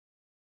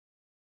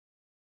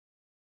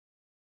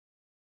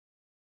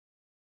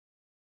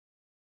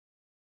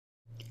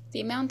The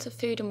amount of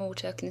food and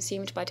water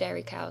consumed by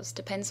dairy cows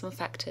depends on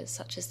factors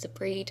such as the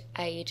breed,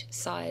 age,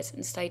 size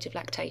and stage of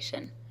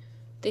lactation.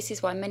 This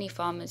is why many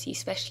farmers use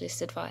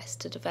specialist advice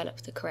to develop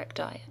the correct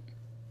diet.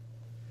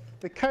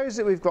 The cows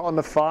that we've got on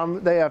the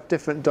farm, they have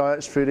different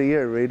diets through the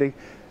year really.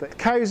 But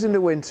cows in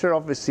the winter,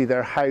 obviously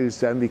they're housed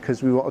then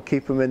because we want to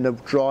keep them in the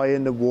dry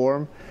and the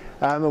warm.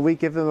 And we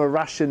give them a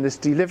ration that's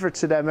delivered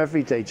to them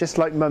every day, just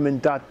like mum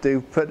and dad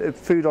do, put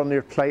food on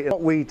their plate.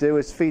 What we do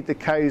is feed the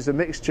cows a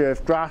mixture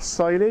of grass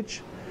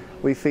silage,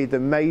 we feed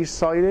them maize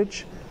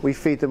silage, we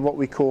feed them what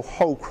we call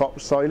whole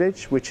crop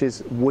silage, which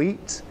is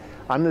wheat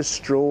and the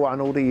straw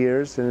and all the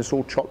ears, and it's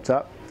all chopped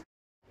up.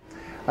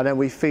 And then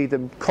we feed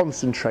them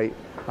concentrate,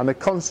 and the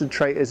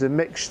concentrate is a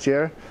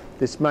mixture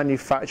that's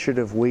manufactured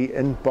of wheat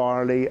and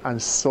barley and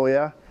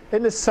soya.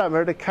 In the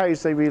summer, the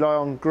cows, they rely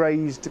on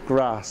grazed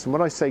grass. And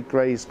when I say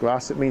grazed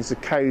grass, it means the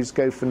cows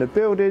go from the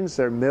buildings,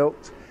 they're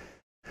milked,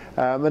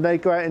 and they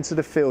go out into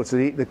the fields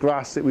and eat the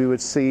grass that we would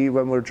see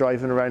when we're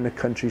driving around the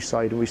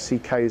countryside and we see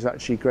cows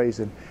actually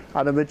grazing.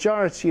 And the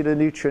majority of the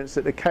nutrients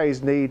that the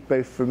cows need,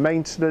 both for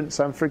maintenance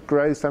and for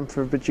growth and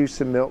for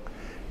producing milk,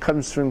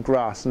 comes from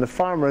grass. And the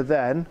farmer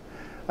then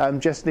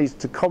just needs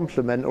to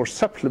complement or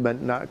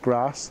supplement that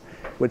grass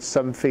with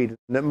some feed,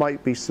 and it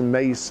might be some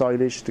maize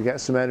silage to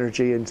get some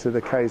energy into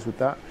the cows with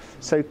that.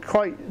 So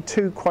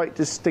two quite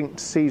distinct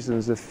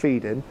seasons of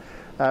feeding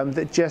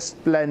that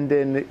just blend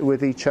in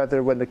with each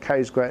other. When the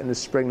cows go out in the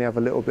spring, they have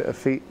a little bit of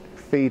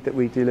feed that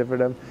we deliver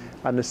them,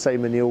 and the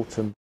same in the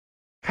autumn.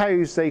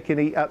 Cows, they can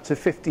eat up to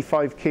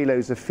 55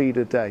 kilos of feed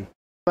a day.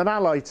 And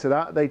allied to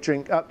that, they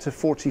drink up to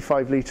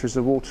 45 litres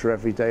of water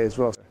every day as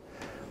well.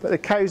 But the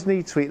cows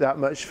need to eat that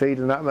much feed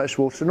and that much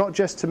water, not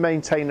just to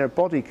maintain their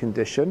body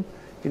condition,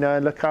 you know,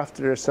 and look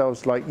after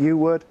themselves like you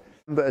would,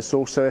 but it's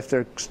also if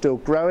they're still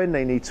growing,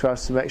 they need to have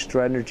some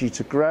extra energy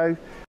to grow,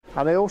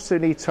 and they also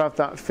need to have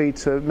that feed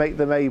to make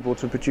them able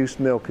to produce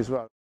milk as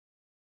well.